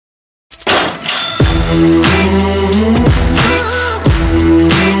From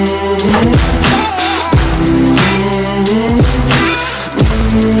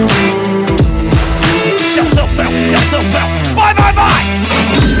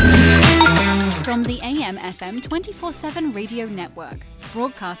the AM/FM 24/7 radio network,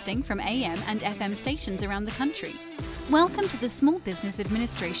 broadcasting from AM and FM stations around the country. Welcome to the Small Business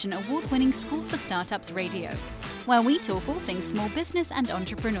Administration award-winning School for Startups Radio, where we talk all things small business and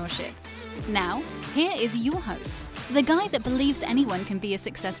entrepreneurship. Now, here is your host, the guy that believes anyone can be a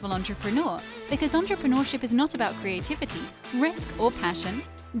successful entrepreneur, because entrepreneurship is not about creativity, risk, or passion,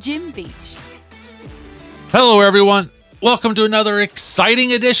 Jim Beach. Hello, everyone. Welcome to another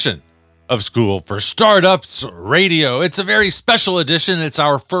exciting edition of School for Startups Radio. It's a very special edition. It's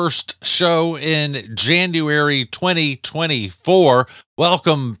our first show in January 2024.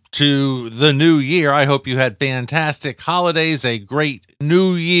 Welcome to the new year. I hope you had fantastic holidays, a great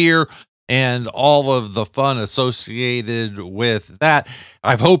new year, and all of the fun associated with that.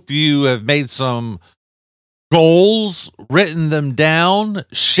 I hope you have made some goals, written them down,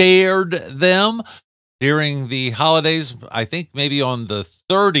 shared them. During the holidays, I think maybe on the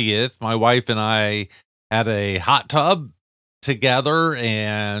 30th, my wife and I had a hot tub together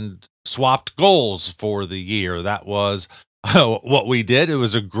and swapped goals for the year. That was what we did. It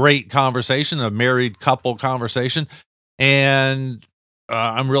was a great conversation, a married couple conversation. And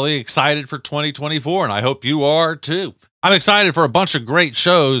I'm really excited for 2024, and I hope you are too. I'm excited for a bunch of great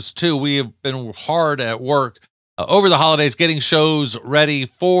shows too. We have been hard at work over the holidays, getting shows ready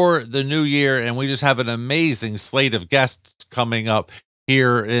for the new year, and we just have an amazing slate of guests coming up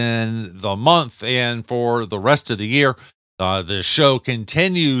here in the month and for the rest of the year. The show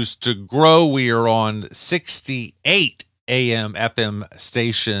continues to grow. We are on 68 AM FM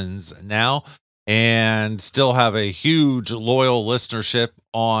stations now and still have a huge loyal listenership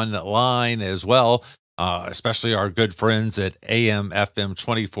online as well, especially our good friends at AM FM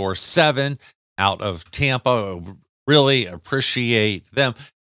 24/7. Out of Tampa. Really appreciate them.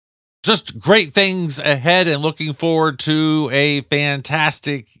 Just great things ahead and looking forward to a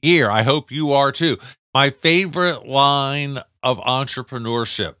fantastic year. I hope you are too. My favorite line of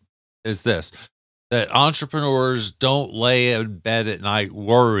entrepreneurship is this, that entrepreneurs don't lay in bed at night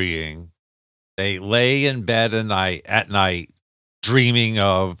worrying. They lay in bed at night dreaming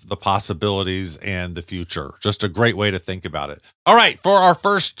of the possibilities and the future. Just a great way to think about it. All right, for our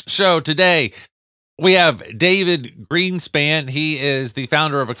first show today, we have David Greenspan. He is the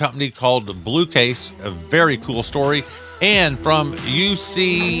founder of a company called Bluecase, a very cool story. And from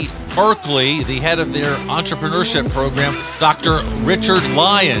UC Berkeley, the head of their entrepreneurship program, Dr. Richard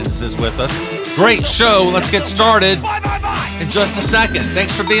Lyons is with us. Great show. Let's get started in just a second.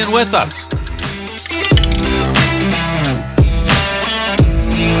 Thanks for being with us.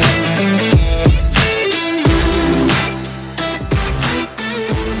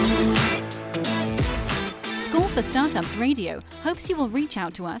 For Startups Radio hopes you will reach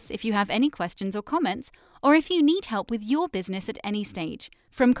out to us if you have any questions or comments, or if you need help with your business at any stage,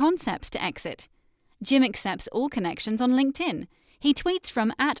 from concepts to exit. Jim accepts all connections on LinkedIn. He tweets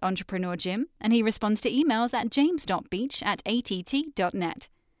from @EntrepreneurJim, and he responds to emails at james.beach@att.net.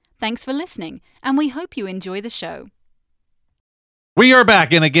 Thanks for listening, and we hope you enjoy the show. We are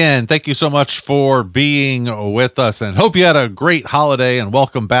back, and again, thank you so much for being with us, and hope you had a great holiday, and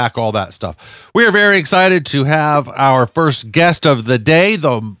welcome back, all that stuff. We are very excited to have our first guest of the day,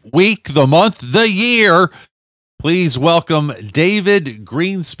 the week, the month, the year. Please welcome David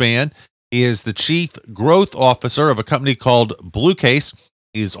Greenspan. He is the Chief Growth Officer of a company called Bluecase.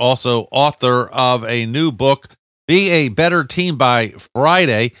 He's also author of a new book, Be a Better Team by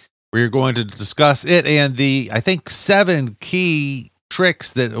Friday. We're going to discuss it and the, I think, 7 key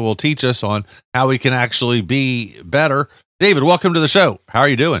tricks that will teach us on how we can actually be better. David, welcome to the show. How are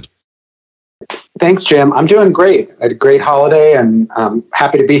you doing? Thanks, Jim. I'm doing great. I had a great holiday, and I'm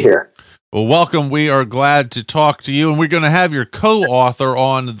happy to be here. Well, welcome. We are glad to talk to you, and we're going to have your co-author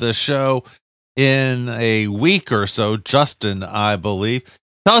on the show in a week or so, Justin, I believe.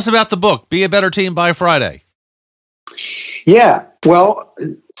 Tell us about the book, Be a Better Team by Friday. Yeah, well,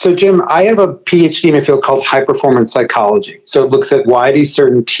 so Jim, I have a PhD in a field called high-performance psychology. So it looks at why do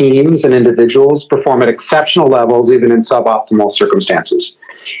certain teams and individuals perform at exceptional levels, even in suboptimal circumstances.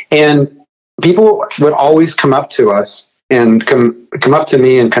 And people would always come up to us and come up to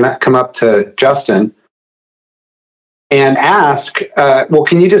me and come up to Justin and ask, well,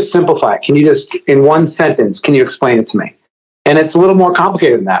 can you just simplify it? Can you just, in one sentence, can you explain it to me? And it's a little more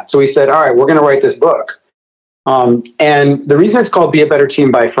complicated than that. So we said, all right, we're going to write this book. And the reason it's called Be a Better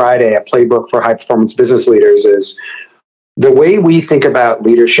Team by Friday, a playbook for high-performance business leaders, is the way we think about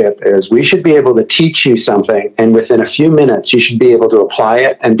leadership is we should be able to teach you something, and within a few minutes, you should be able to apply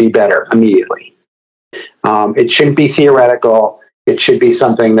it and be better immediately. It shouldn't be theoretical. It should be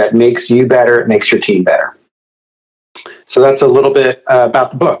something that makes you better. It makes your team better. So that's a little bit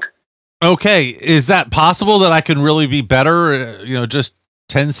about the book. Okay. Is that possible that I can really be better, just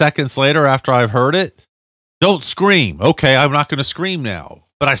 10 seconds later after I've heard it? Don't scream. Okay, I'm not going to scream now,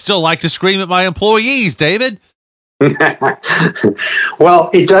 but I still like to scream at my employees, David.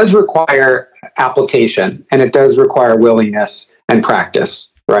 Well, it does require application, and it does require willingness and practice,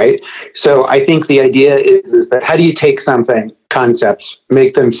 right? So I think the idea is that how do you take concepts,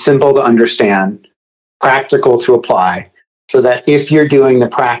 make them simple to understand, practical to apply, so that if you're doing the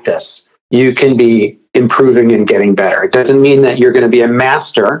practice, you can be improving and getting better. It doesn't mean that you're going to be a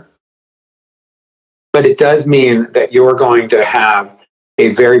master, but it does mean that you're going to have a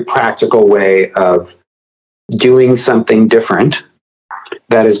very practical way of doing something different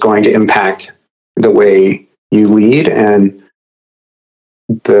that is going to impact the way you lead and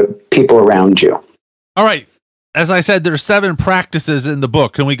the people around you. All right. As I said, there's 7 practices in the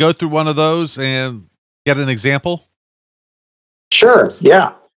book. Can we go through one of those and get an example? Sure.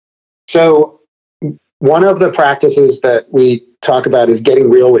 Yeah. So one of the practices that we talk about is getting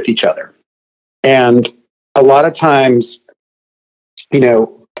real with each other. And a lot of times,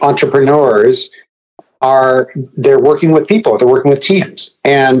 entrepreneurs they're working with people, they're working with teams,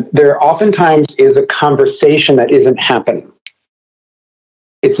 and there oftentimes is a conversation that isn't happening.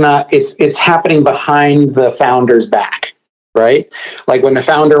 It's happening behind the founder's back, right? Like when the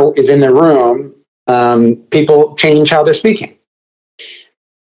founder is in the room, people change how they're speaking.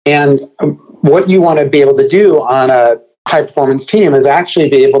 And what you want to be able to do on a high performance team is actually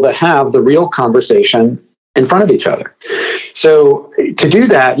be able to have the real conversation in front of each other. So to do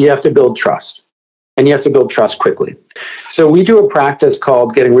that, you have to build trust. And you have to build trust quickly. So we do a practice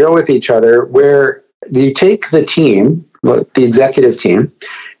called getting real with each other, where you take the team, the executive team,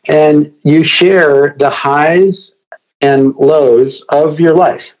 and you share the highs and lows of your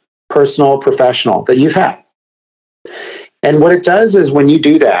life, personal, professional, that you've had. And what it does is when you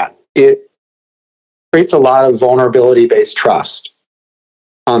do that, it creates a lot of vulnerability-based trust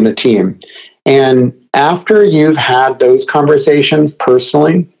on the team. And after you've had those conversations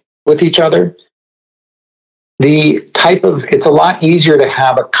personally with each other, it's a lot easier to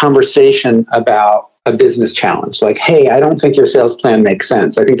have a conversation about a business challenge. Like, hey, I don't think your sales plan makes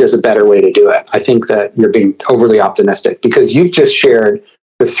sense. I think there's a better way to do it. I think that you're being overly optimistic because you've just shared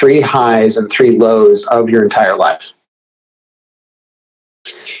the 3 highs and 3 lows of your entire life.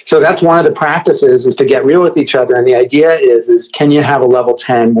 So that's one of the practices, is to get real with each other. And the idea is can you have a level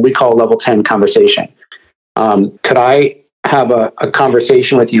 10, what we call a level 10 conversation? Could I have a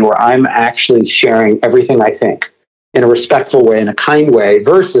conversation with you where I'm actually sharing everything I think in a respectful way, in a kind way,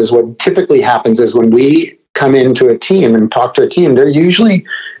 versus what typically happens is when we come into a team and talk to a team,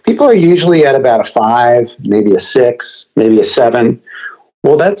 people are usually at about a 5, maybe a 6, maybe a 7.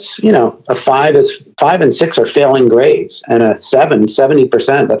 Well, that's, a 5 and 6 are failing grades, and a 7,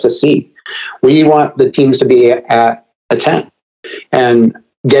 70%, that's a C. We want the teams to be at a 10, and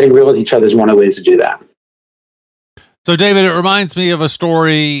getting real with each other is one of the ways to do that. So, David, it reminds me of a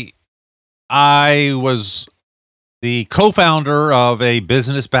story. I was the co-founder of a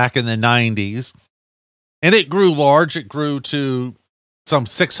business back in the 90s, and it grew large. It grew to some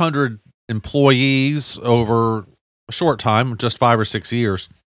 600 employees over a short time, just 5 or 6 years.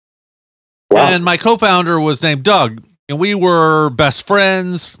 Wow. And my co-founder was named Doug, and we were best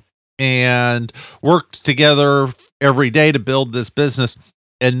friends and worked together every day to build this business.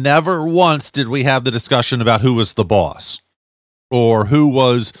 And never once did we have the discussion about who was the boss or who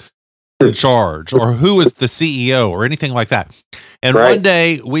was in charge or who was the CEO or anything like that. And right. One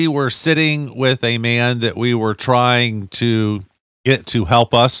day we were sitting with a man that we were trying to get to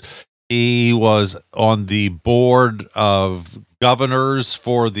help us. He was on the board of governors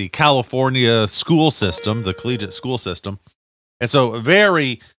for the California school system, the collegiate school system. And so a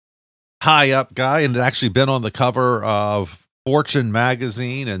very high up guy, and had actually been on the cover of Fortune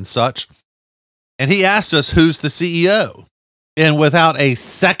magazine and such. And he asked us, who's the CEO? And without a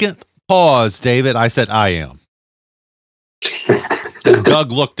second pause, David, I said, I am. And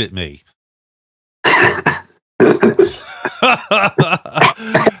Doug looked at me. And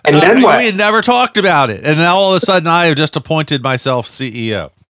then what? We had never talked about it. And now all of a sudden I have just appointed myself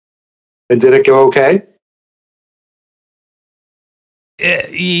CEO. And did it go okay?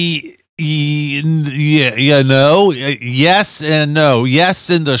 No. Yes and no. Yes,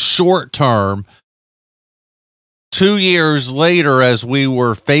 in the short term. 2 years later, as we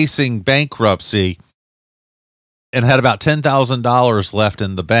were facing bankruptcy, and had about $10,000 left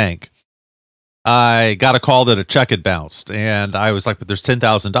in the bank, I got a call that a check had bounced, and I was like, but there's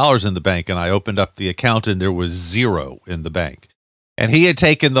 $10,000 in the bank. And I opened up the account and there was zero in the bank. And he had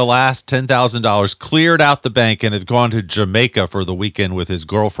taken the last $10,000, cleared out the bank, and had gone to Jamaica for the weekend with his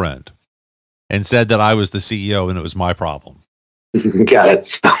girlfriend and said that I was the CEO and it was my problem. Got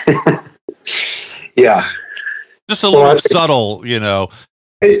it. Yeah. Just a little subtle, you know.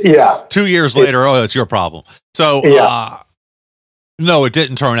 Yeah. 2 years later, oh, it's your problem. So, no, it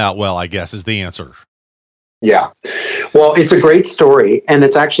didn't turn out well, I guess, is the answer. Yeah. Well, it's a great story, and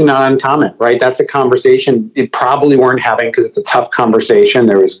it's actually not uncommon, right? That's a conversation you probably weren't having because it's a tough conversation.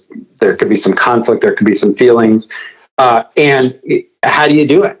 There could be some conflict, there could be some feelings. How do you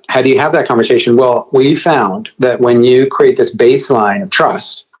do it? How do you have that conversation? Well, we found that when you create this baseline of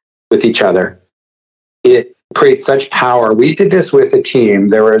trust with each other, it creates such power. We did this with a team.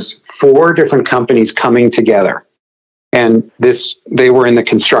 There was 4 different companies coming together. And they were in the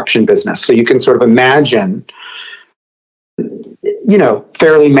construction business. So you can sort of imagine,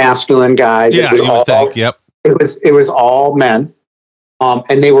 fairly masculine guys. Yeah, you would think, yep. It was all men.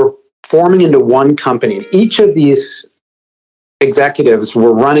 And they were forming into one company. Each of these executives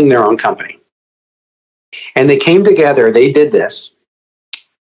were running their own company. And they came together, they did this.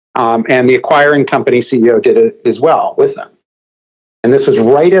 And the acquiring company CEO did it as well with them. And this was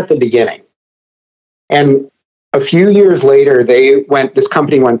right at the beginning. And a few years later, this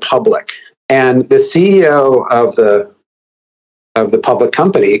company went public, and the CEO of the public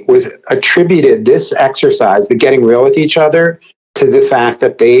company attributed this exercise, the getting real with each other, to the fact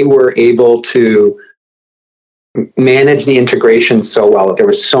that they were able to manage the integration so well, that there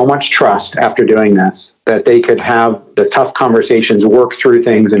was so much trust after doing this, that they could have the tough conversations, work through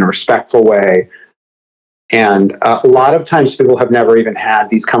things in a respectful way. And a lot of times people have never even had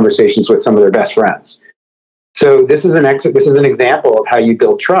these conversations with some of their best friends. So this is an example of how you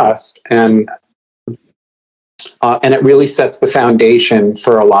build trust, and it really sets the foundation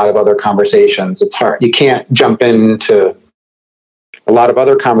for a lot of other conversations. It's hard. You can't jump into a lot of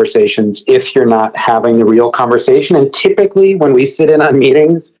other conversations if you're not having the real conversation. And typically when we sit in on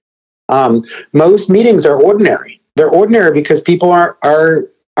meetings, most meetings are ordinary. They're ordinary because people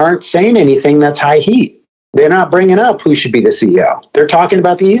aren't saying anything that's high heat. They're not bringing up who should be the CEO. They're talking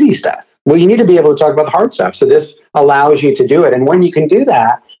about the easy stuff. Well, you need to be able to talk about the hard stuff. So this allows you to do it. And when you can do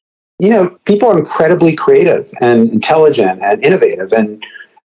that, people are incredibly creative and intelligent and innovative. And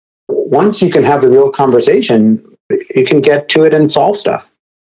once you can have the real conversation, you can get to it and solve stuff.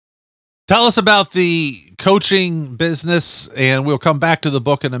 Tell us about the coaching business, and we'll come back to the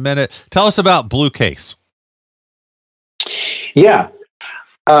book in a minute. Tell us about Blue Case. Yeah.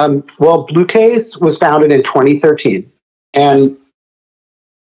 Well, Blue Case was founded in 2013. And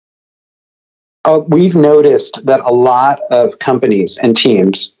we've noticed that a lot of companies and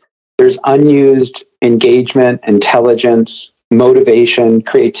teams, there's unused engagement, intelligence, motivation,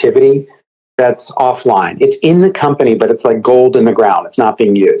 creativity that's offline. It's in the company, but it's like gold in the ground. It's not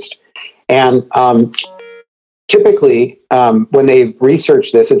being used. And typically, when they've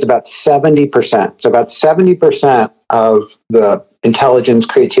researched this, it's about 70%. So about 70% of the intelligence,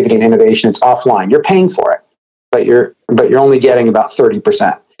 creativity, and innovation, it's offline. You're paying for it, but you're only getting about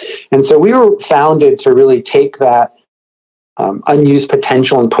 30%. And so we were founded to really take that unused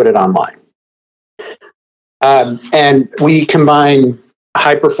potential and put it online. And we combine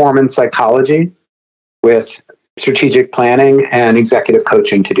high-performance psychology with strategic planning and executive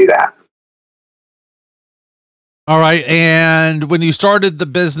coaching to do that. All right. And when you started the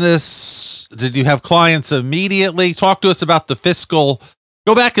business, did you have clients immediately? Talk to us about the fiscal.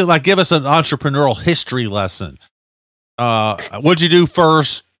 Go back and give us an entrepreneurial history lesson. What'd you do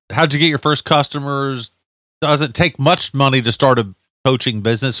first? How'd you get your first customers? Does it take much money to start a coaching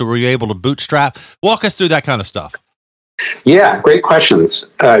business, or were you able to bootstrap? Walk us through that kind of stuff. Yeah, great questions,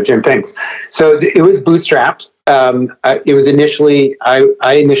 Jim. Thanks. So it was bootstrapped. It was initially,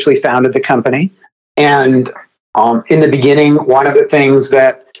 I initially founded the company, and in the beginning, one of the things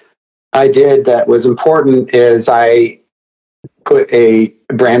that I did that was important is I put a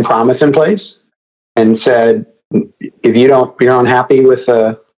brand promise in place and said, if you're unhappy with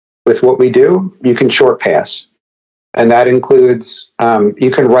what we do, you can short pay us. And that includes,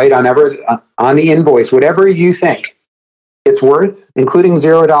 you can write on the invoice, whatever you think it's worth, including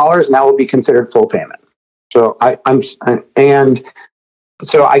 $0, and that will be considered full payment. So I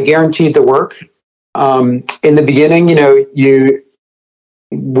guaranteed the work. In the beginning,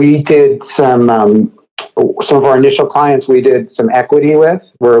 we did some of our initial clients, we did some equity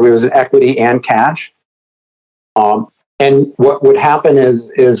with, where it was an equity and cash. And what would happen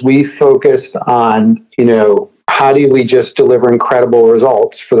is we focused on, how do we just deliver incredible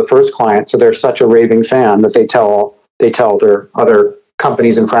results for the first client? So they're such a raving fan that they tell their other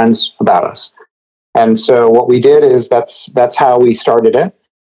companies and friends about us. And so what we did is that's how we started it.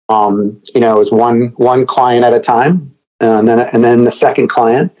 It was one client at a time, and then the second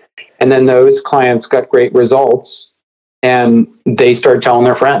client, and then those clients got great results, and they started telling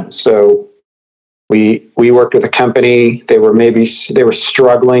their friends. So we worked with a company. They were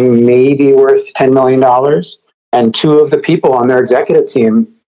struggling, maybe worth $10 million, and two of the people on their executive team,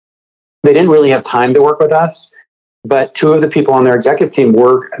 they didn't really have time to work with us. But two of the people on their executive team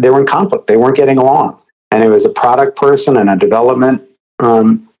were in conflict. They weren't getting along. And it was a product person and a development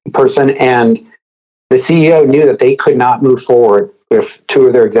person. And the CEO knew that they could not move forward if two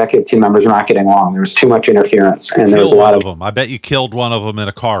of their executive team members were not getting along. There was too much interference. And there was a lot of them. I bet you killed one of them in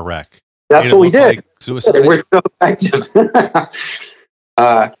a car wreck. That's what we did. Like suicide. We're so effective.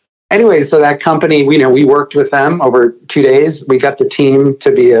 Anyway, so that company, we worked with them over 2 days. We got the team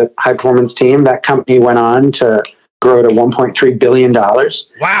to be a high performance team. That company went on to grow to $1.3 billion.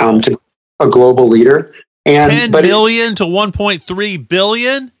 Wow. To a global leader. And $10 million to $1.3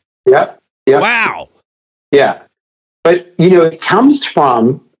 billion? Yep. Wow. Yeah. But, it comes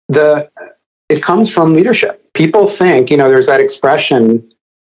from leadership. People think, there's that expression,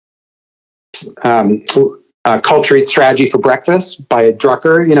 culture eats strategy for breakfast by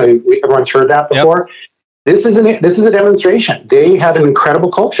Drucker. Everyone's heard that before. Yep. This is a demonstration. They had an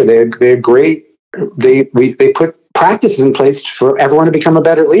incredible culture. They had great, they put practices in place for everyone to become a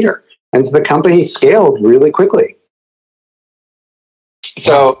better leader. And so the company scaled really quickly.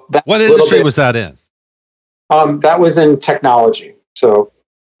 So what industry was that in? That was in technology. So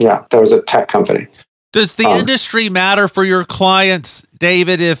yeah, that was a tech company. Does the industry matter for your clients,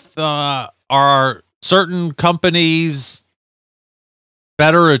 David, if are certain companies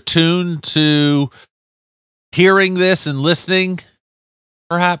better attuned to hearing this and listening,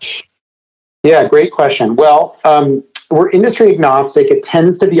 perhaps? Yeah, great question. Well, we're industry agnostic. It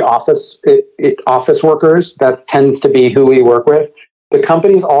tends to be office workers. That tends to be who we work with. The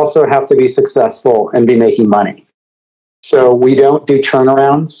companies also have to be successful and be making money. So we don't do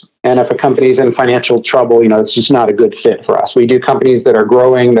turnarounds. And if a company's in financial trouble, it's just not a good fit for us. We do companies that are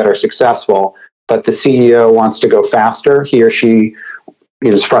growing, that are successful, but the CEO wants to go faster. He or she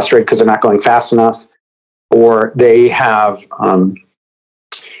is frustrated because they're not going fast enough, or they have.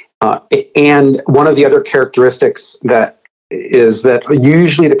 And one of the other characteristics that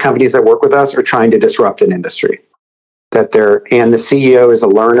usually the companies that work with us are trying to disrupt an industry. And the CEO is a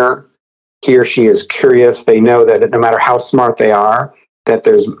learner. He or she is curious. They know that no matter how smart they are, that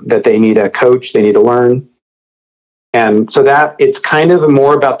they need a coach, they need to learn. And so that it's kind of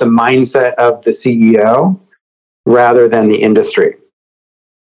more about the mindset of the CEO rather than the industry.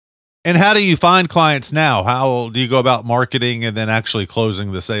 And how do you find clients now? How do you go about marketing and then actually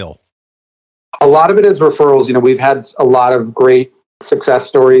closing the sale? A lot of it is referrals. We've had a lot of great success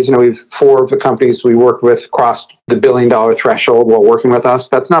stories. Four of the companies we worked with crossed the $1 billion threshold while working with us.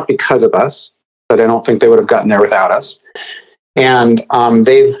 That's not because of us, but I don't think they would have gotten there without us. And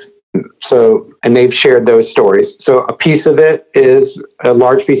they've shared those stories. So a large piece of it is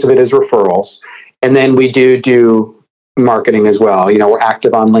referrals. And then we do marketing as well. We're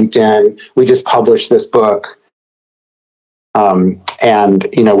active on LinkedIn. We just published this book. And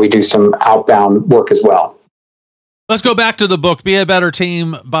we do some outbound work as well. Let's go back to the book, Be a Better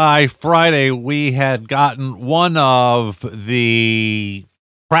Team. By Friday, we had gotten one of the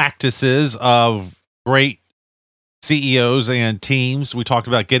practices of great CEOs and teams. We talked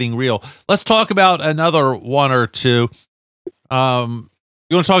about getting real. Let's talk about another one or two. You want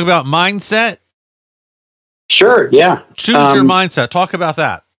to talk about mindset? Sure. Yeah. Choose your mindset. Talk about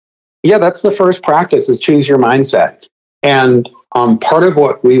that. Yeah, that's the first practice, is choose your mindset. And part of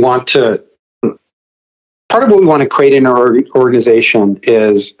what we want to create in our organization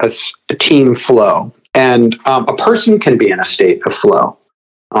is a team flow. And a person can be in a state of flow.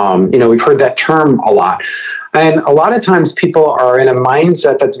 We've heard that term a lot. And a lot of times people are in a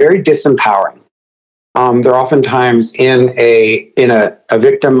mindset that's very disempowering. They're oftentimes in a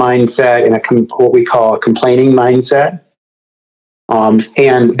victim mindset, in what we call a complaining mindset.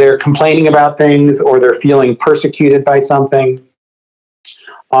 And they're complaining about things, or they're feeling persecuted by something.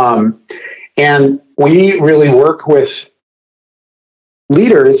 And we really work with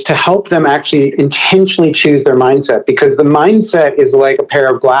leaders to help them actually intentionally choose their mindset, because the mindset is like a pair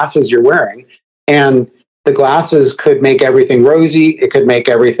of glasses you're wearing, and the glasses could make everything rosy. It could make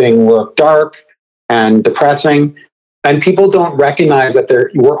everything look dark and depressing. And people don't recognize that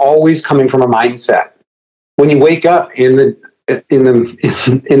we're always coming from a mindset. When you wake up in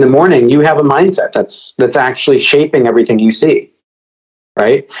the morning, you have a mindset that's actually shaping everything you see,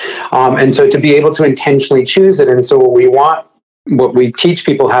 right? And so to be able to intentionally choose it, and so what we teach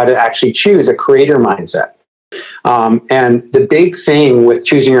people how to actually choose a creator mindset. And the big thing with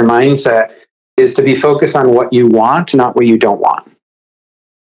choosing your mindset is to be focused on what you want, not what you don't want.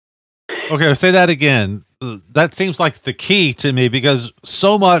 Okay, say that again. That seems like the key to me, because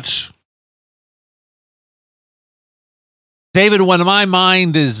so much, David, when my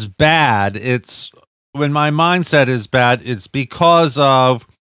mind is bad, when my mindset is bad, it's because of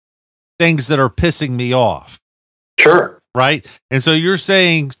things that are pissing me off. Sure. Right? And so you're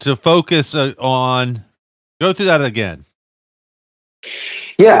saying to focus on, go through that again.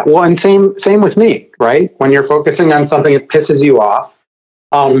 Yeah, well, and same with me, right? When you're focusing on something that pisses you off,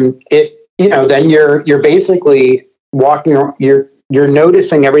 then you're basically you're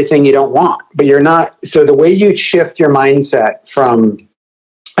noticing everything you don't want, but you're not. So the way you shift your mindset from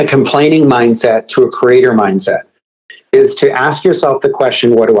a complaining mindset to a creator mindset is to ask yourself the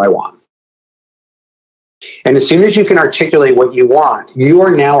question, what do I want? And as soon as you can articulate what you want, you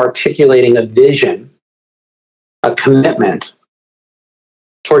are now articulating a vision, a commitment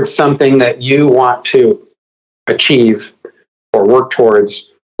towards something that you want to achieve or work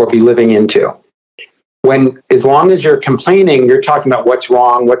towards or be living into. As long as you're complaining, you're talking about what's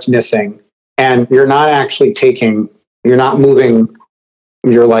wrong, what's missing, and you're not moving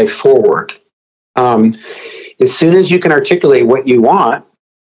your life forward. As soon as you can articulate what you want,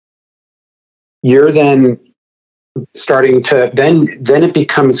 you're then starting to, then it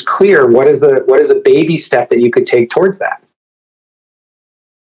becomes clear what is a baby step that you could take towards that.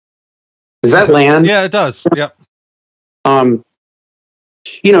 Does that land? Yeah, it does. Yep.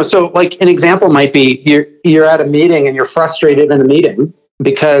 So like an example might be you're at a meeting and you're frustrated in a meeting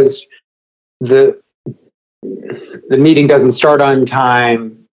because the meeting doesn't start on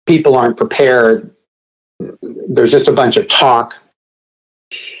time, people aren't prepared, there's just a bunch of talk.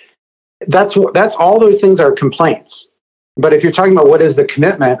 That's all those things are complaints. But if you're talking about what is the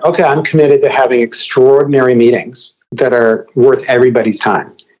commitment, okay, I'm committed to having extraordinary meetings that are worth everybody's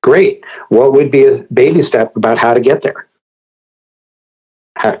time. Great. What would be a baby step about how to get there?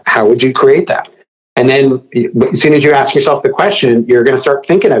 How would you create that? And then as soon as you ask yourself the question, you're going to start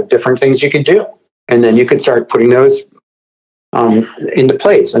thinking of different things you could do. And then you could start putting those into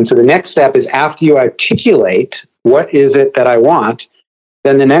place. And so the next step is, after you articulate what is it that I want,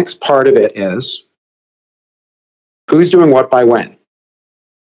 then the next part of it is who's doing what by when.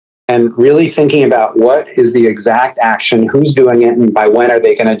 And really thinking about what is the exact action, who's doing it, and by when are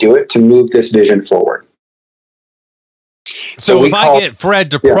they going to do it to move this vision forward. So if I get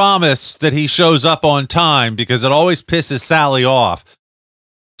Fred to promise that he shows up on time, because it always pisses Sally off.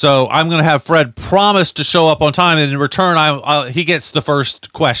 So I'm going to have Fred promise to show up on time, and in return, he gets the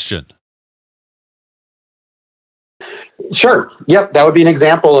first question. Sure. Yep. That would be an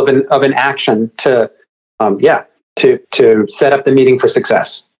example of an action to set up the meeting for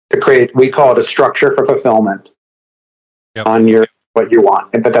success, to create, we call it a structure for fulfillment on what you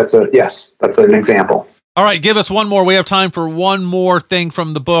want. But that's an example. All right, give us one more. We have time for one more thing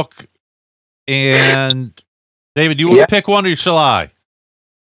from the book. And David, do you want to pick one, or shall I?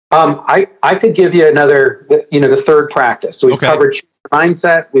 I could give you another, the third practice. So we've covered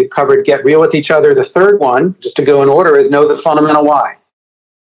mindset. We've covered get real with each other. The third one, just to go in order, is know the fundamental why.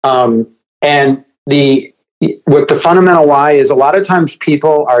 And what the fundamental why is, a lot of times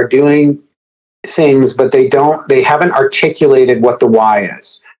people are doing things, but they haven't articulated what the why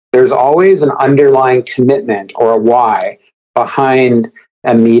is. There's always an underlying commitment or a why behind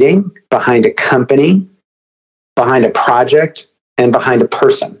a meeting, behind a company, behind a project, and behind a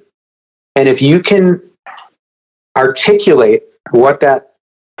person. And if you can articulate what that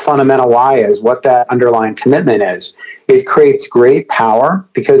fundamental why is, what that underlying commitment is, it creates great power,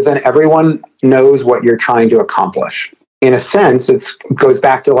 because then everyone knows what you're trying to accomplish. In a sense, it goes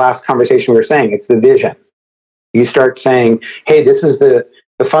back to the last conversation we were saying, it's the vision. You start saying, hey, this is the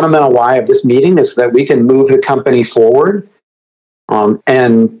fundamental why of this meeting is that we can move the company forward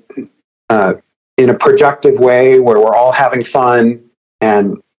and in a productive way where we're all having fun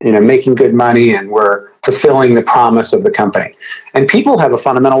and making good money, and we're fulfilling the promise of the company. And people have a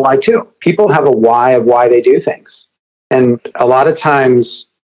fundamental why too. People have a why of why they do things. And a lot of times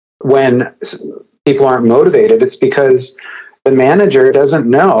when people aren't motivated, it's because the manager doesn't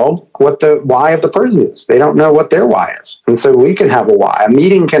know what the why of the person is. They don't know what their why is. And so we can have a why. A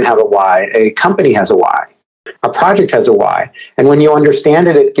meeting can have a why. A company has a why. A project has a why. And when you understand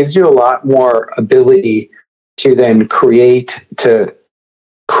it, it gives you a lot more ability to then create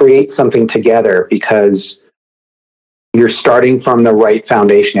something together, because you're starting from the right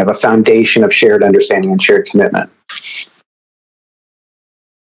foundation. You have a foundation of shared understanding and shared commitment.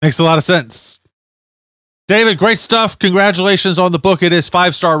 Makes a lot of sense. David, great stuff. Congratulations on the book. It is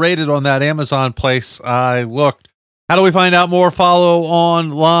 5-star rated on that Amazon place. I looked. How do we find out more? Follow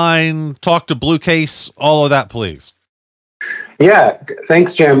online, talk to Blue Case, all of that, please. Yeah,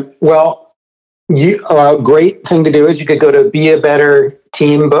 thanks, Jim. Well, a great thing to do is you could go to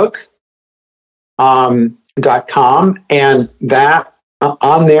beabetterteambook.com, and that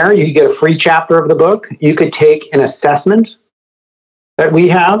on there, you get a free chapter of the book. You could take an assessment that we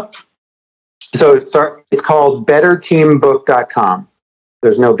have. So it's called betterteambook.com.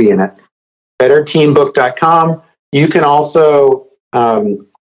 There's no B in it. betterteambook.com. You can also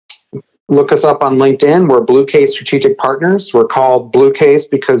look us up on LinkedIn. We're Blue Case Strategic Partners. We're called Blue Case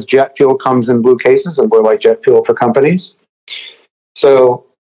because jet fuel comes in blue cases, and we're like jet fuel for companies. So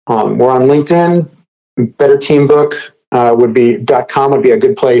we're on LinkedIn. betterteambook.com would be a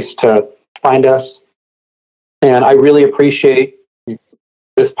good place to find us. And I really appreciate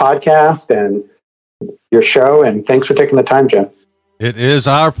this podcast and your show, and thanks for taking the time, Jim. It is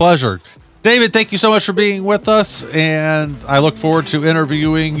our pleasure. David, thank you so much for being with us, and I look forward to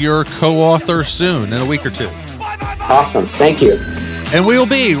interviewing your co-author soon, in a week or two. Awesome. Thank you. And we'll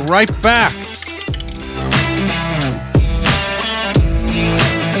be right back.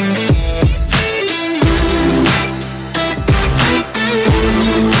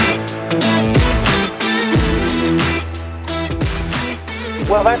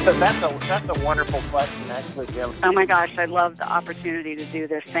 Well, that's a wonderful question, actually, Jim. Oh my gosh, I love the opportunity to do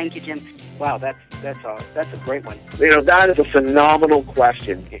this. Thank you, Jim. Wow, that's a great one. That is a phenomenal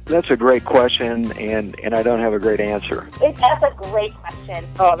question. That's a great question, and I don't have a great answer. That's a great question.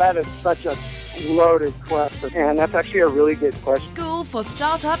 Oh, that is such a loaded question, and that's actually a really good question. School for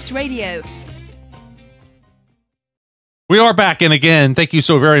Startups Radio. We are back, and again, thank you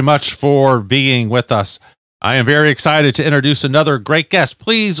so very much for being with us. I am very excited to introduce another great guest.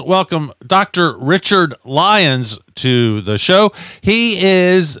 Please welcome Dr. Richard Lyons to the show. He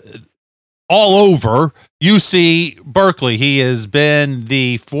is all over UC Berkeley. He has been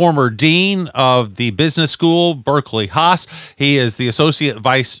the former dean of the business school, Berkeley Haas. He is the associate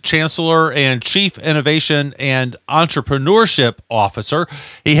vice chancellor and chief innovation and entrepreneurship officer.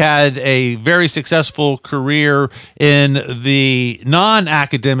 He had a very successful career in the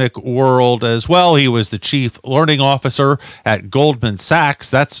non-academic world as well. He was the chief learning officer at Goldman Sachs.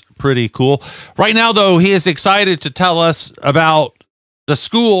 That's pretty cool. Right now, though, he is excited to tell us about the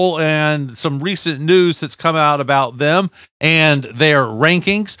school and some recent news that's come out about them and their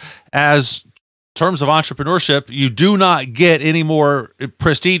rankings. As terms of entrepreneurship, you do not get any more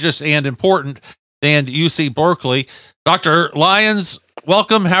prestigious and important than UC Berkeley. Dr. Lyons,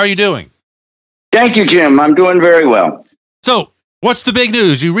 welcome. How are you doing? Thank you, Jim. I'm doing very well. So, what's the big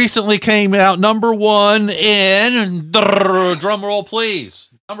news? You recently came out number one in, drum roll, please.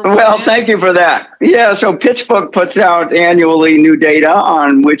 Well, thank you for that. Yeah, so PitchBook puts out annually new data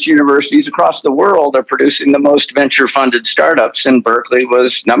on which universities across the world are producing the most venture-funded startups, and Berkeley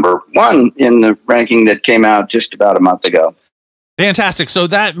was number one in the ranking that came out just about a month ago. Fantastic. So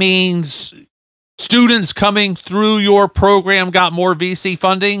that means students coming through your program got more VC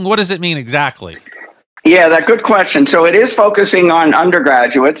funding? What does it mean exactly? Yeah, that's a good question. So it is focusing on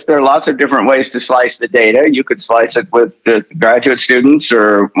undergraduates. There are lots of different ways to slice the data. You could slice it with the graduate students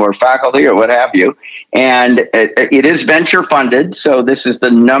or faculty or what have you. And it is venture funded. So this is the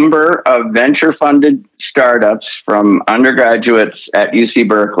number of venture funded startups from undergraduates at UC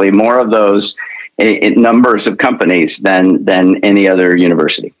Berkeley, more of those in numbers of companies than any other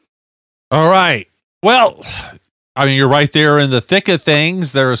university. All right. Well, I mean, you're right there in the thick of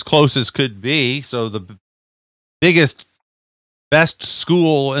things. They're as close as could be. So the biggest, best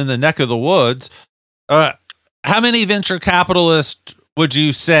school in the neck of the woods. How many venture capitalists would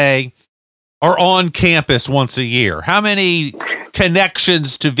you say are on campus once a year? How many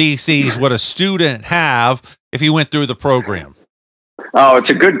connections to VCs would a student have if he went through the program? Oh, it's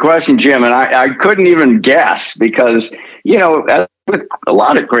a good question, Jim. And I couldn't even guess because, with a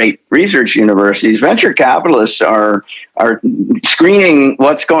lot of great research universities, venture capitalists are screening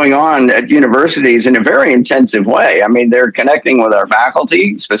what's going on at universities in a very intensive way. I mean, they're connecting with our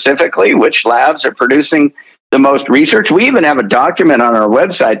faculty specifically, which labs are producing the most research. We even have a document on our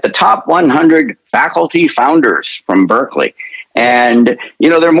website, the top 100 faculty founders from Berkeley. And,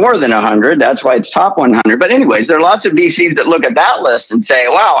 there are more than 100. That's why it's top 100. But anyways, there are lots of VCs that look at that list and say,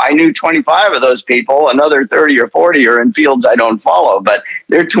 wow, I knew 25 of those people. Another 30 or 40 are in fields I don't follow. But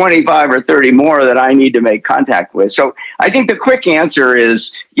there are 25 or 30 more that I need to make contact with. So I think the quick answer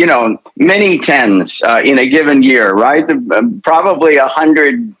is, many tens in a given year, right? Probably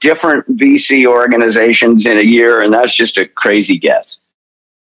 100 different VC organizations in a year. And that's just a crazy guess.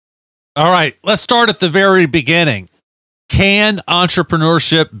 All right, let's start at the very beginning. Can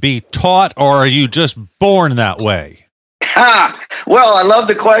entrepreneurship be taught, or are you just born that way? Well, I love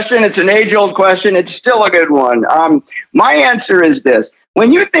the question. It's an age-old question. It's still a good one. My answer is this.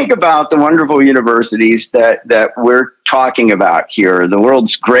 When you think about the wonderful universities that we're talking about here, the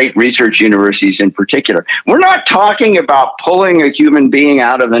world's great research universities in particular, we're not talking about pulling a human being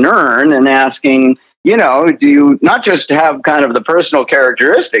out of an urn and asking, do you not just have kind of the personal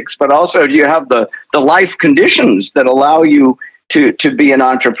characteristics, but also do you have the life conditions that allow you to be an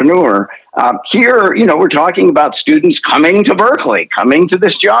entrepreneur? Here, we're talking about students coming to Berkeley, coming to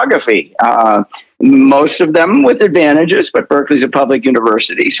this geography, most of them with advantages, but Berkeley's a public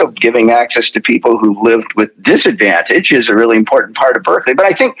university. So giving access to people who lived with disadvantage is a really important part of Berkeley. But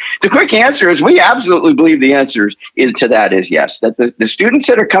I think the quick answer is we absolutely believe the answer to that is yes, that the students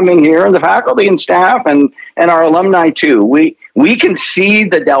that are coming here and the faculty and staff and our alumni too, we can see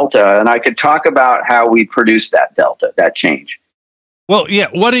the delta, and I could talk about how we produce that delta, that change. Well, yeah.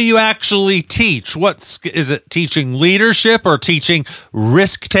 What do you actually teach? Is it teaching leadership or teaching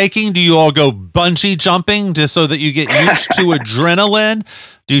risk taking? Do you all go bungee jumping just so that you get used to adrenaline?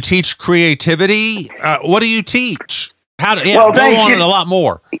 Do you teach creativity? What do you teach? Go on a lot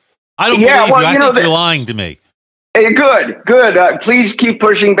more. I don't believe you. I think you're lying to me. Hey, good. Please keep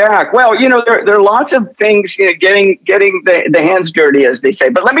pushing back. Well, there are lots of things, getting the hands dirty, as they say.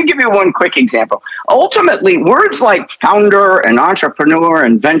 But let me give you one quick example. Ultimately, words like founder and entrepreneur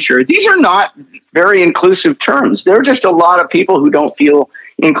and venture, these are not very inclusive terms. There are just a lot of people who don't feel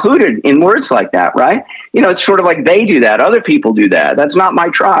included in words like that, right? It's sort of like they do that. Other people do that. That's not my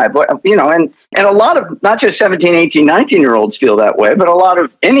tribe. And a lot of not just 17, 18, 19-year-olds feel that way, but a lot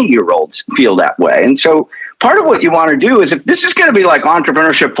of any-year-olds feel that way. And so part of what you want to do is, if this is going to be like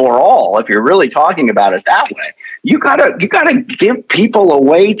entrepreneurship for all, if you're really talking about it that way, you gotta give people a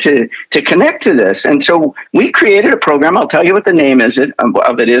way to connect to this. And so we created a program. I'll tell you what the name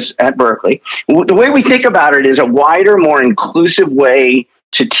of it is at Berkeley. The way we think about it is a wider, more inclusive way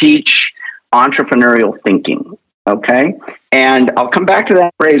to teach entrepreneurial thinking. Okay. And I'll come back to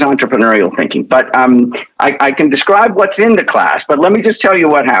that phrase, entrepreneurial thinking, but I can describe what's in the class, but let me just tell you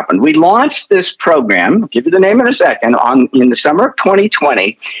what happened. We launched this program, I'll give you the name in a second, in the summer of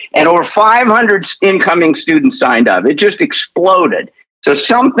 2020, and over 500 incoming students signed up. It just exploded. So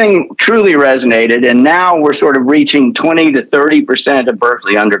something truly resonated, and now we're sort of reaching 20 to 30% of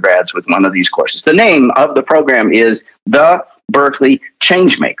Berkeley undergrads with one of these courses. The name of the program is the Berkeley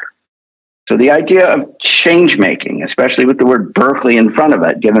Changemaker. So the idea of change making, especially with the word Berkeley in front of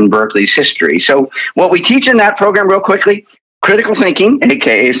it, given Berkeley's history. So what we teach in that program, real quickly, critical thinking,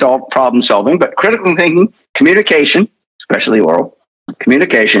 aka problem solving, but critical thinking, communication, especially oral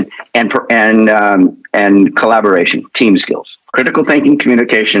communication, and collaboration, team skills. Critical thinking,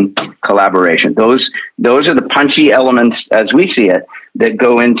 communication, collaboration. Those are the punchy elements, as we see it, that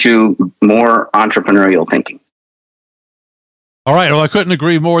go into more entrepreneurial thinking. All right. Well, I couldn't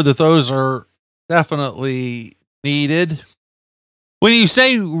agree more that those are definitely needed. When you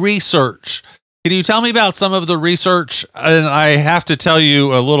say research, can you tell me about some of the research? And I have to tell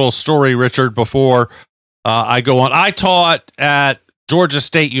you a little story, Richard, before I go on. I taught at Georgia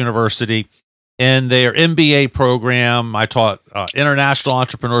State University in their MBA program. I taught international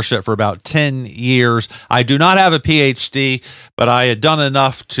entrepreneurship for about 10 years. I do not have a PhD, but I had done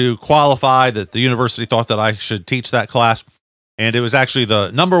enough to qualify that the university thought that I should teach that class. And it was actually the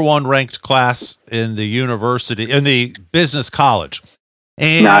number one ranked class in the university, in the business college.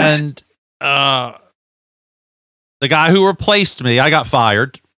 And the guy who replaced me, I got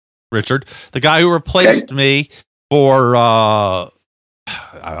fired, Richard. The guy who replaced me for, I'll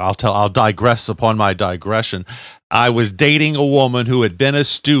digress upon my digression. I was dating a woman who had been a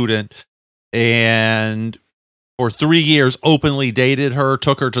student and for 3 years openly dated her,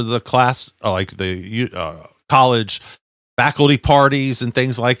 took her to the class, like the college faculty parties and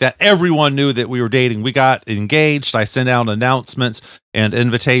things like that. Everyone knew that we were dating. We got engaged. I sent out announcements and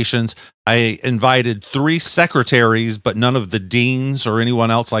invitations. I invited 3 secretaries, but none of the deans or anyone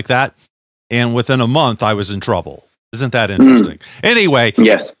else like that. And within a month, I was in trouble. Isn't that interesting? Anyway.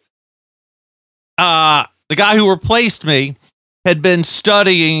 Yes. The guy who replaced me had been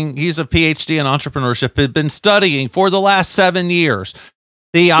studying, he's a PhD in entrepreneurship, had been studying for the last 7 years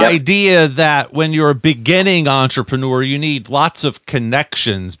the idea that when you're a beginning entrepreneur, you need lots of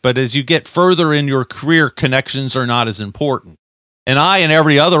connections, but as you get further in your career, connections are not as important. And I and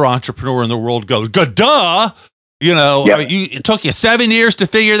every other entrepreneur in the world goes, duh. You know, it took you 7 years to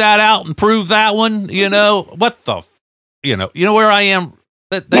figure that out and prove that one. You know, what the, you know where I am.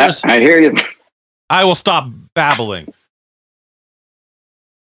 I hear you. I will stop babbling.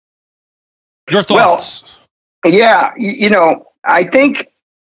 Your thoughts? Well, yeah, I think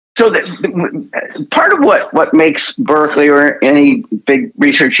so. Part of what makes Berkeley or any big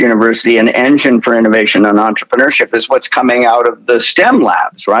research university an engine for innovation and entrepreneurship is what's coming out of the STEM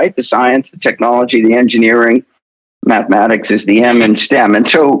labs, right? The science, the technology, the engineering, mathematics is the M in STEM. And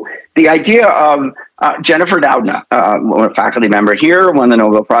so the idea of Jennifer Doudna, a faculty member here, won the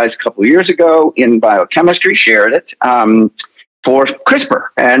Nobel Prize a couple of years ago in biochemistry, shared it for CRISPR.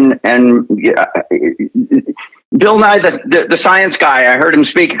 And Bill Nye, the science guy, I heard him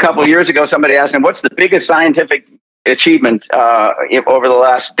speak a couple of years ago. Somebody asked him, what's the biggest scientific achievement over the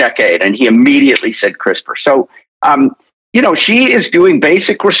last decade? And he immediately said CRISPR. So, she is doing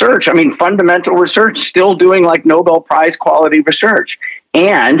basic research. I mean, fundamental research, still doing like Nobel Prize quality research.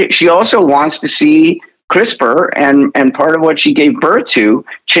 And she also wants to see CRISPR and part of what she gave birth to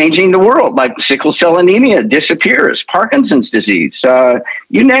changing the world, like sickle cell anemia disappears, Parkinson's disease,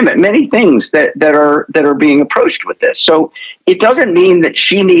 you name it, many things that are being approached with this. So it doesn't mean that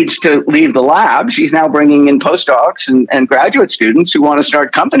she needs to leave the lab. She's now bringing in postdocs and graduate students who want to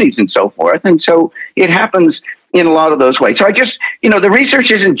start companies and so forth. And so it happens in a lot of those ways. So I just, the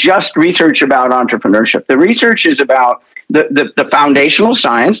research isn't just research about entrepreneurship. The research is about the foundational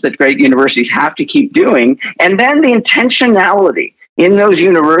science that great universities have to keep doing, and then the intentionality in those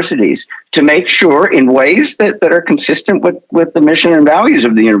universities to make sure in ways that are consistent with the mission and values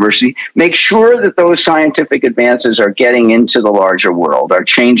of the university, make sure that those scientific advances are getting into the larger world, are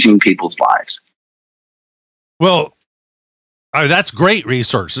changing people's lives. Well, that's great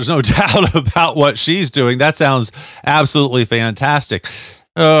research. There's no doubt about what she's doing. That sounds absolutely fantastic.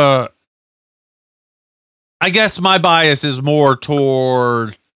 I guess my bias is more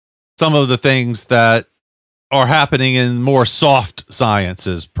toward some of the things that are happening in more soft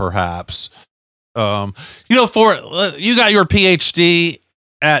sciences, perhaps. You got your PhD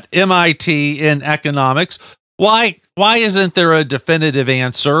at MIT in economics. Why isn't there a definitive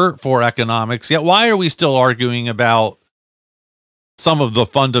answer for economics yet? Why are we still arguing about some of the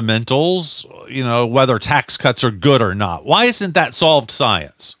fundamentals, whether tax cuts are good or not? Why isn't that solved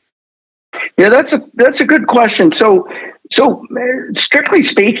science? Yeah, that's a good question. So strictly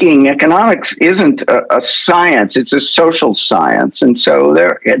speaking, economics isn't a science; it's a social science, and so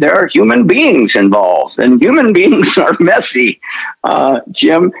there are human beings involved, and human beings are messy,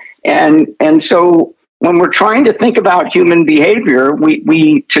 Jim. And so when we're trying to think about human behavior,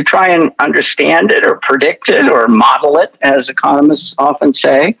 we to try and understand it or predict it or model it, as economists often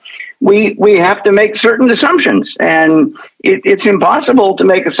say, we have to make certain assumptions, and it's impossible to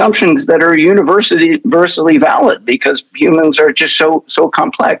make assumptions that are universally valid because humans are just so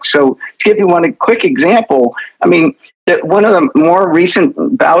complex. So to give you one quick example, I mean, one of the more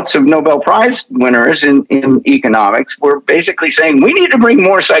recent bouts of Nobel Prize winners in economics were basically saying we need to bring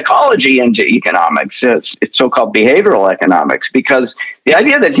more psychology into economics. It's so-called behavioral economics, because the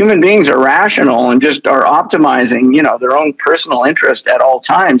idea that human beings are rational and just are optimizing, their own personal interest at all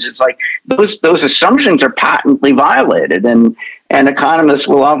times, it's like those assumptions are patently violated. And economists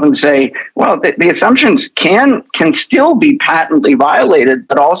will often say, well, the assumptions can still be patently violated,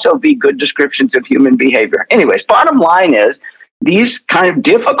 but also be good descriptions of human behavior. Anyways, bottom line is these kind of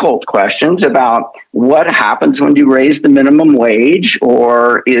difficult questions about what happens when you raise the minimum wage,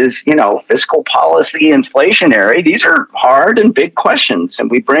 or is, fiscal policy inflationary? These are hard and big questions, and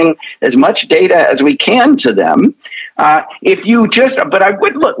we bring as much data as we can to them. But I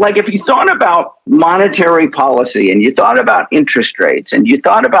would look, like, if you thought about monetary policy and you thought about interest rates and you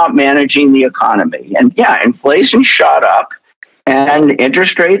thought about managing the economy, and inflation shot up and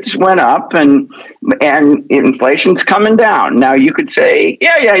interest rates went up and inflation's coming down. Now you could say,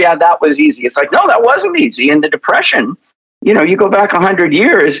 yeah, that was easy. It's like, no, that wasn't easy. In the Depression, you go back 100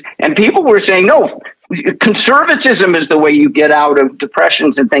 years and people were saying, no, conservatism is the way you get out of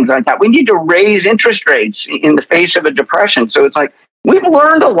depressions and things like that. We need to raise interest rates in the face of a depression. So it's like, we've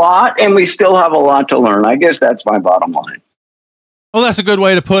learned a lot and we still have a lot to learn. I guess that's my bottom line. Well, that's a good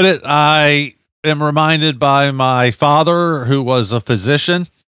way to put it. I am reminded by my father, who was a physician,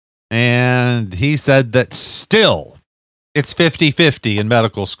 and he said that still it's 50-50 in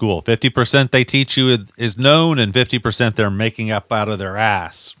medical school. 50% they teach you is known, and 50% they're making up out of their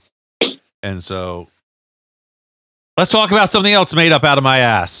ass. And so let's talk about something else made up out of my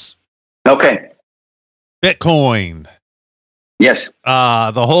ass. Okay. Bitcoin. Yes.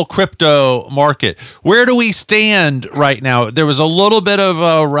 The whole crypto market. Where do we stand right now? There was a little bit of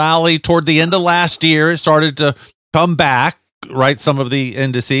a rally toward the end of last year. It started to come back, right? Some of the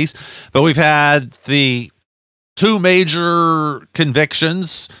indices, but we've had the two major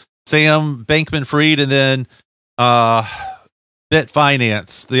convictions, Sam Bankman-Fried and then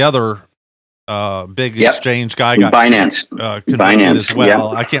Bitfinance, the other big exchange guy, got convicted as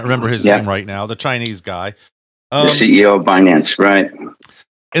well. Yep. I can't remember his name right now, the Chinese guy. The CEO of Binance, right.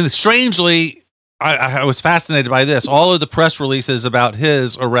 And strangely, I was fascinated by this. All of the press releases about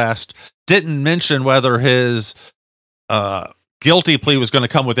his arrest didn't mention whether his guilty plea was going to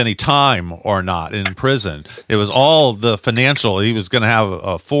come with any time or not in prison. It was all the financial. He was going to have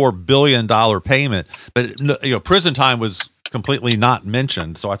a $4 billion payment, but prison time was completely not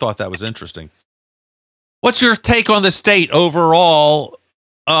mentioned. So I thought that was interesting. What's your take on the state overall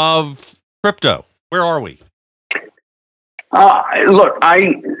of crypto? Where are we? Look,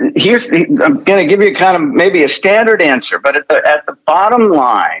 I'm going to give you kind of maybe a standard answer, but at the bottom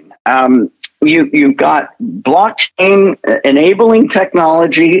line, you've got blockchain enabling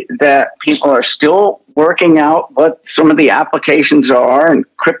technology that people are still working out what some of the applications are, and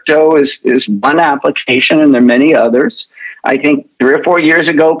crypto is one application, and there are many others. I think 3 or 4 years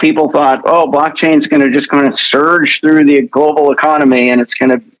ago, people thought, blockchain is going to surge through the global economy, and it's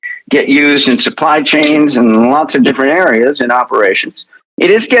going to get used in supply chains and lots of different areas in operations.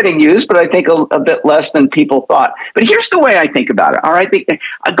 It is getting used, but I think a bit less than people thought. But here's the way I think about it. All right,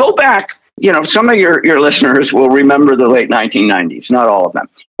 I go back. Some of your listeners will remember the late 1990s, not all of them.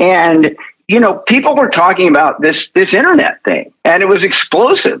 And, people were talking about this internet thing, and it was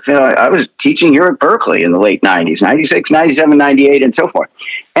explosive. I was teaching here at Berkeley in the late 90s, 96, 97, 98, and so forth.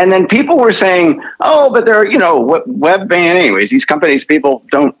 And then people were saying, but there are, web ban. Anyways, these companies people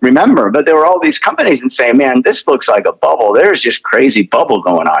don't remember, but there were all these companies and saying, man, this looks like a bubble. There's just crazy bubble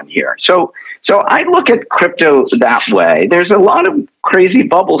going on here. So I look at crypto that way. There's a lot of crazy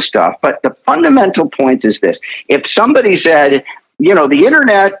bubble stuff, but the fundamental point is this. If somebody said, the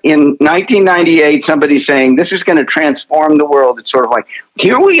internet in 1998, somebody's saying this is going to transform the world, it's sort of like,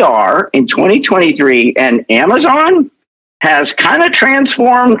 here we are in 2023, and Amazon has kind of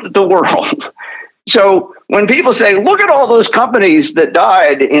transformed the world. So when people say, look at all those companies that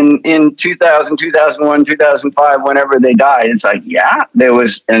died in 2000, 2001, 2005, whenever they died, it's like, yeah, there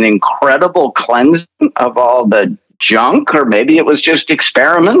was an incredible cleansing of all the junk, or maybe it was just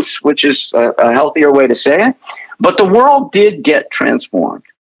experiments, which is a healthier way to say it. But the world did get transformed.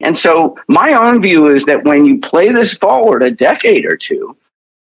 And so my own view is that when you play this forward a decade or two,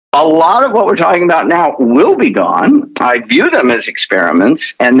 a lot of what we're talking about now will be gone. I view them as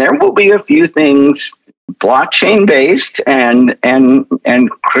experiments, and there will be a few things blockchain based and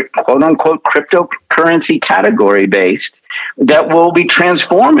quote unquote cryptocurrency category based that will be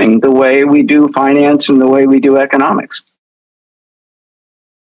transforming the way we do finance and the way we do economics.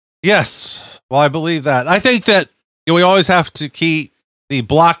 Yes. Well, I believe that. I think that we always have to keep the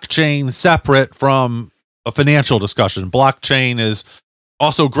blockchain separate from a financial discussion. Blockchain is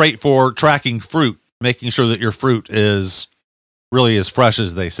also great for tracking fruit, making sure that your fruit is really as fresh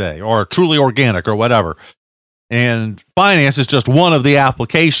as they say, or truly organic or whatever. And finance is just one of the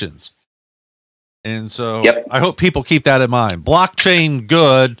applications. And so I hope people keep that in mind. Blockchain,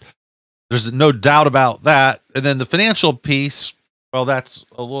 good. There's no doubt about that. And then the financial piece, well, that's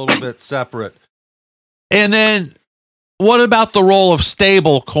a little bit separate. And then what about the role of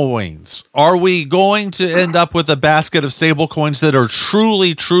stable coins? Are we going to end up with a basket of stable coins that are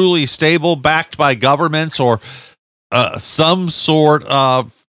truly, truly stable, backed by governments, or some sort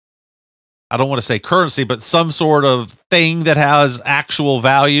of, I don't want to say currency, but some sort of thing that has actual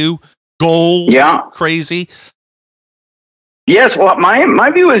value? Gold? Crazy? Yes. Well,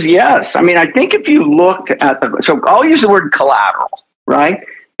 my view is yes. I mean, I think if you look at so I'll use the word collateral, right?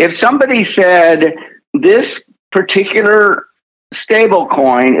 If somebody said, this particular stable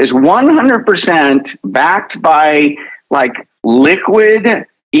coin is 100% backed by like liquid,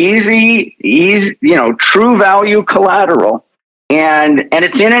 easy, true value collateral, and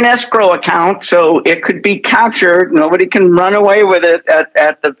it's in an escrow account, so it could be captured. Nobody can run away with it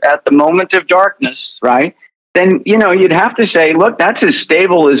at the moment of darkness, right? Then you'd have to say, look, that's as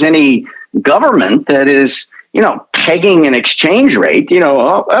stable as any government that is pegging an exchange rate.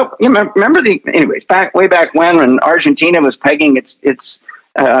 Remember way back when Argentina was pegging its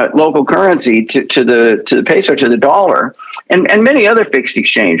local currency to the peso, to the dollar, and many other fixed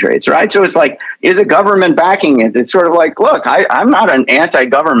exchange rates, right? So it's like, is a government backing it? It's sort of like, look, I'm not an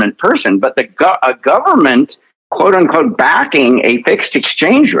anti-government person, but a government, quote unquote, backing a fixed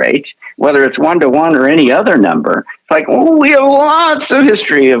exchange rate, whether it's 1-to-1 or any other number, it's like, well, we have lots of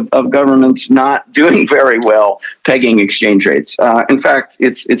history of governments not doing very well pegging exchange rates. In fact,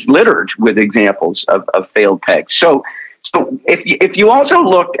 it's littered with examples of failed pegs. So if you also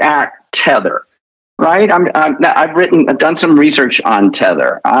look at Tether, right? I've done some research on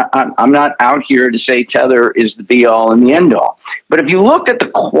Tether. I'm not out here to say Tether is the be all and the end all, but if you look at the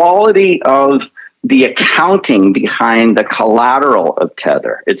quality of the accounting behind the collateral of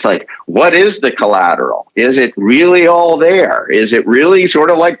Tether, it's like, what is the collateral? Is it really all there? Is it really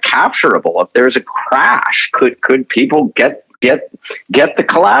sort of like capturable? If there's a crash, could people get the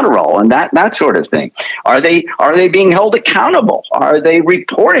collateral and that sort of thing? Are they being held accountable? Are they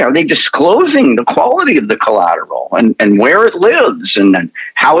reporting? Are they disclosing the quality of the collateral and where it lives and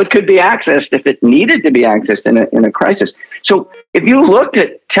how it could be accessed if it needed to be accessed in a crisis? So if you looked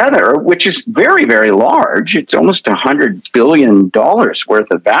at Tether, which is very, very large, it's almost $100 billion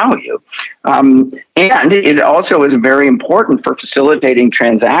worth of value. And it also is very important for facilitating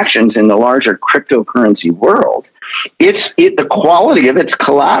transactions in the larger cryptocurrency world. The quality of its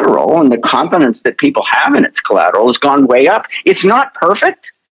collateral and the confidence that people have in its collateral has gone way up. It's not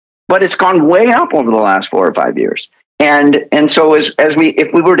perfect, but it's gone way up over the last 4 or 5 years. And so if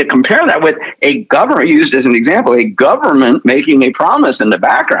we were to compare that with a government, used as an example, a government making a promise in the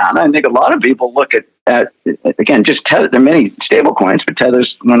background, I think a lot of people look at again, just Tether. There are many stable coins, but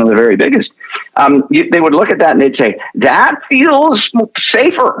Tether's one of the very biggest. They would look at that and they'd say, that feels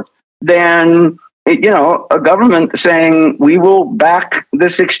safer than, a government saying we will back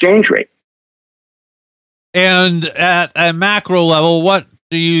this exchange rate. And at a macro level, what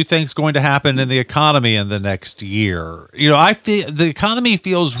do you think is going to happen in the economy in the next year? I feel the economy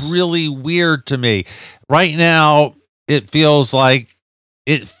feels really weird to me right now. It feels like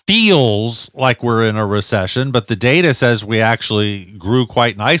we're in a recession, but the data says we actually grew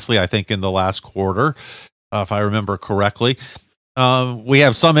quite nicely, I think, in the last quarter, if I remember correctly. We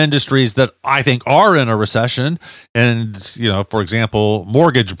have some industries that I think are in a recession, and for example,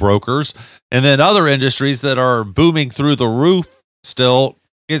 mortgage brokers, and then other industries that are booming through the roof still.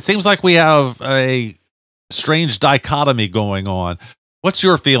 It seems like we have a strange dichotomy going on. What's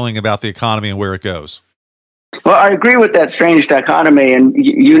your feeling about the economy and where it goes? Well, I agree with that strange dichotomy, and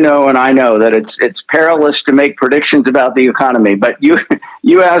and I know that it's perilous to make predictions about the economy. But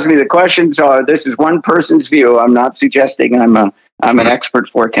you asked me the question, so this is one person's view. I'm not suggesting I'm an expert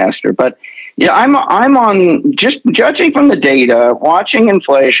forecaster, but I'm on just judging from the data, watching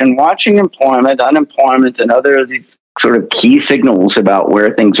inflation, watching employment, unemployment, and other of these sort of key signals about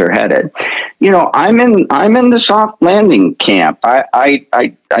where things are headed. I'm in the soft landing camp.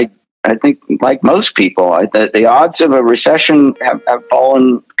 I think, like most people, the odds of a recession have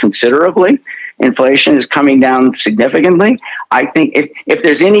fallen considerably. Inflation is coming down significantly. I think if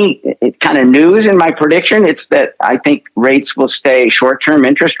there's any kind of news in my prediction, it's that I think short-term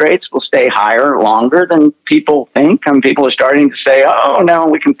interest rates will stay higher longer than people think. People are starting to say, oh, no,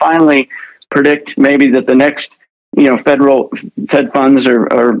 we can finally predict maybe that the next Fed funds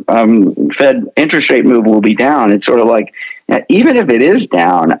or Fed interest rate move will be down. It's sort of like, even if it is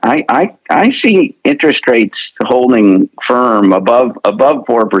down, I see interest rates holding firm above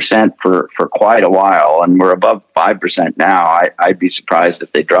 4% for quite a while, and we're above 5% now. I'd be surprised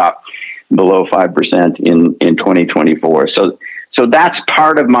if they drop below 5% in 2024. So that's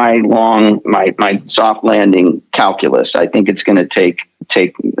part of my soft landing calculus. I think it's going to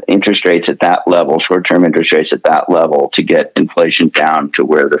take interest rates at that level, short-term interest rates at that level, to get inflation down to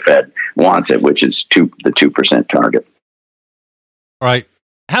where the Fed wants it, which is the 2% target. Right.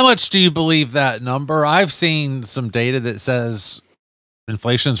 How much do you believe that number? I've seen some data that says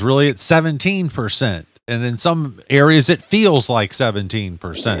inflation's really at 17%. And in some areas, it feels like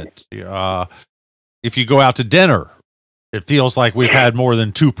 17%. If you go out to dinner, it feels like we've had more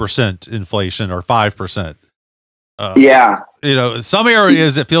than 2% inflation or 5%. Some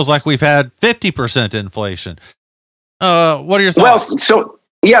areas, it feels like we've had 50% inflation. What are your thoughts?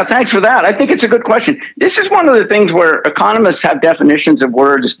 Yeah, thanks for that. I think it's a good question. This is one of the things where economists have definitions of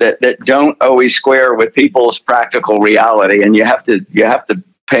words that don't always square with people's practical reality, and you have to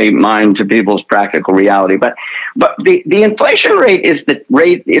pay mind to people's practical reality. But the inflation rate is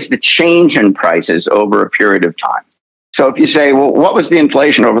the change in prices over a period of time. So if you say, well, what was the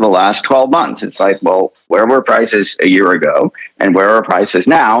inflation over the last 12 months? It's like, well, where were prices a year ago and where are prices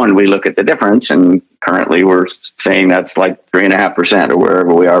now? And we look at the difference, and currently we're saying that's like 3.5% or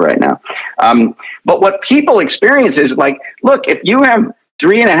wherever we are right now. But what people experience is like, look, if you have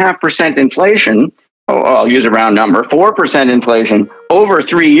 3.5% inflation, I'll use a round number, 4% inflation over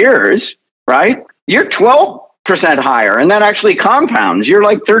 3 years, right? You're 12% higher, and that actually compounds. You're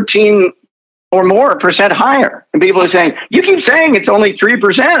like 13 or more % higher. And people are saying, you keep saying it's only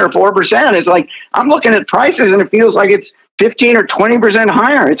 3% or 4%. It's like, I'm looking at prices and it feels like it's 15 or 20%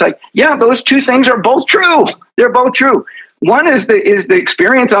 higher. It's like, yeah, those two things are both true. They're both true. One is the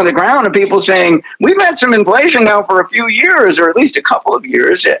experience on the ground of people saying, we've had some inflation now for a few years, or at least a couple of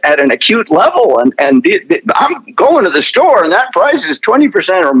years at an acute level. And I'm going to the store and that price is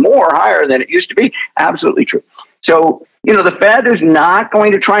 20% or more higher than it used to be. Absolutely true. So, the Fed is not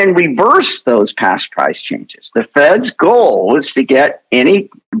going to try and reverse those past price changes. The Fed's goal is to get any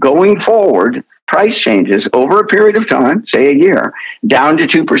going forward price changes over a period of time, say a year, down to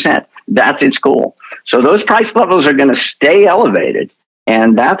 2%. That's its goal. So those price levels are going to stay elevated,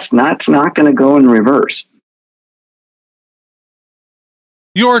 and that's not going to go in reverse.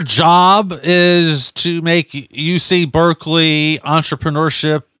 Your job is to make UC Berkeley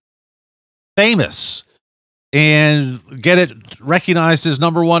entrepreneurship famous and get it recognized as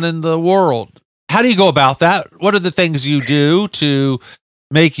number one in the world. How do you go about that? What are the things you do to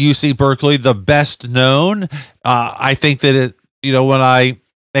make UC Berkeley the best known? I think that when I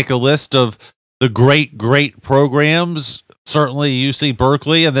make a list of the great programs, certainly UC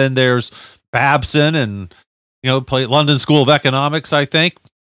Berkeley, and then there's Babson and London School of Economics, I think.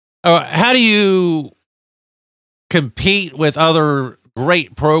 How do you compete with other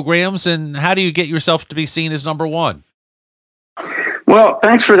great programs, and how do you get yourself to be seen as number one? Well,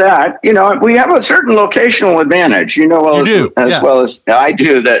 thanks for that. We have a certain locational advantage, well as I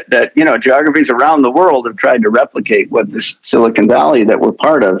do, that geographies around the world have tried to replicate what this Silicon Valley that we're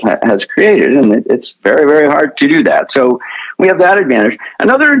part of has created. And it's very, very hard to do that. So we have that advantage.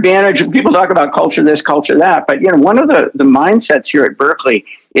 Another advantage, people talk about culture this, culture that, but one of the mindsets here at Berkeley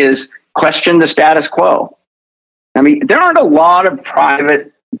is question the status quo. I mean, there aren't a lot of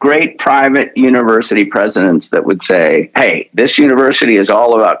great private university presidents that would say, hey, this university is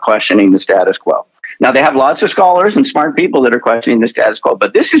all about questioning the status quo. Now, they have lots of scholars and smart people that are questioning the status quo,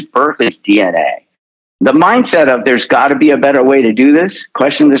 but this is Berkeley's DNA. The mindset of there's got to be a better way to do this,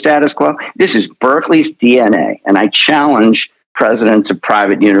 question the status quo, this is Berkeley's DNA. And I challenge presidents of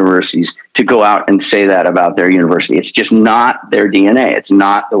private universities to go out and say that about their university. It's just not their DNA. It's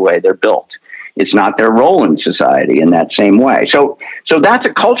not the way they're built. It's not their role in society in that same way. So that's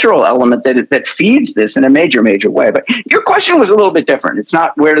a cultural element that feeds this in a major way. But your question was a little bit different. It's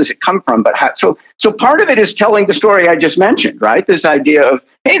not where does it come from, but how. So part of it is telling the story I just mentioned, right? This idea of,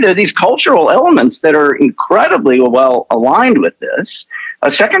 hey, there are these cultural elements that are incredibly well aligned with this. A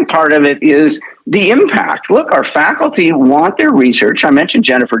second part of it is the impact. Look, our faculty want their research. I mentioned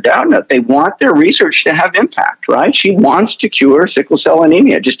Jennifer Doudna. They want their research to have impact, right? She wants to cure sickle cell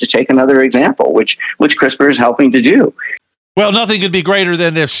anemia, just to take another example, which CRISPR is helping to do. Well, nothing could be greater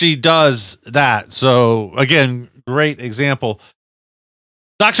than if she does that. So, again, great example.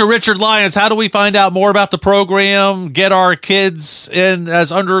 Dr. Richard Lyons, how do we find out more about the program, get our kids in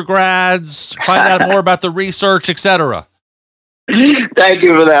as undergrads, find out more about the research, et cetera? Thank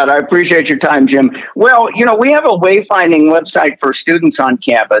you for that. I appreciate your time, Jim. Well, we have a wayfinding website for students on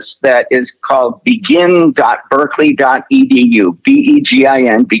campus that is called begin.berkeley.edu,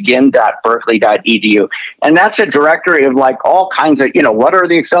 BEGIN, begin.berkeley.edu. And that's a directory of like all kinds of, what are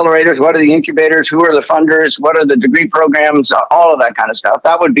the accelerators? What are the incubators? Who are the funders? What are the degree programs? All of that kind of stuff.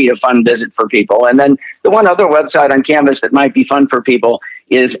 That would be a fun visit for people. And then the one other website on campus that might be fun for people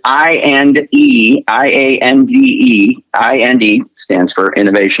is IANDE, IANDE stands for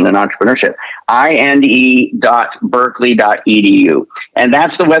Innovation and Entrepreneurship, IANDE.berkeley.edu. And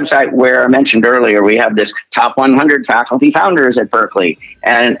that's the website where I mentioned earlier, we have this top 100 faculty founders at Berkeley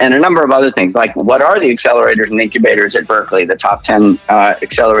and a number of other things, like what are the accelerators and incubators at Berkeley, the top 10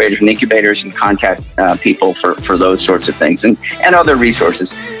 accelerators and incubators, and contact people for those sorts of things and other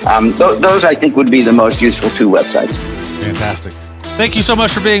resources. Those I think would be the most useful two websites. Fantastic. Thank you so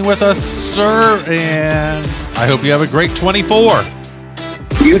much for being with us, sir, and I hope you have a great 24.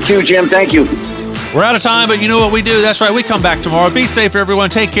 You too, Jim. Thank you. We're out of time, but you know what we do. That's right. We come back tomorrow. Be safe, everyone.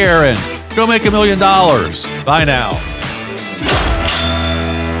 Take care, and go make $1 million. Bye now.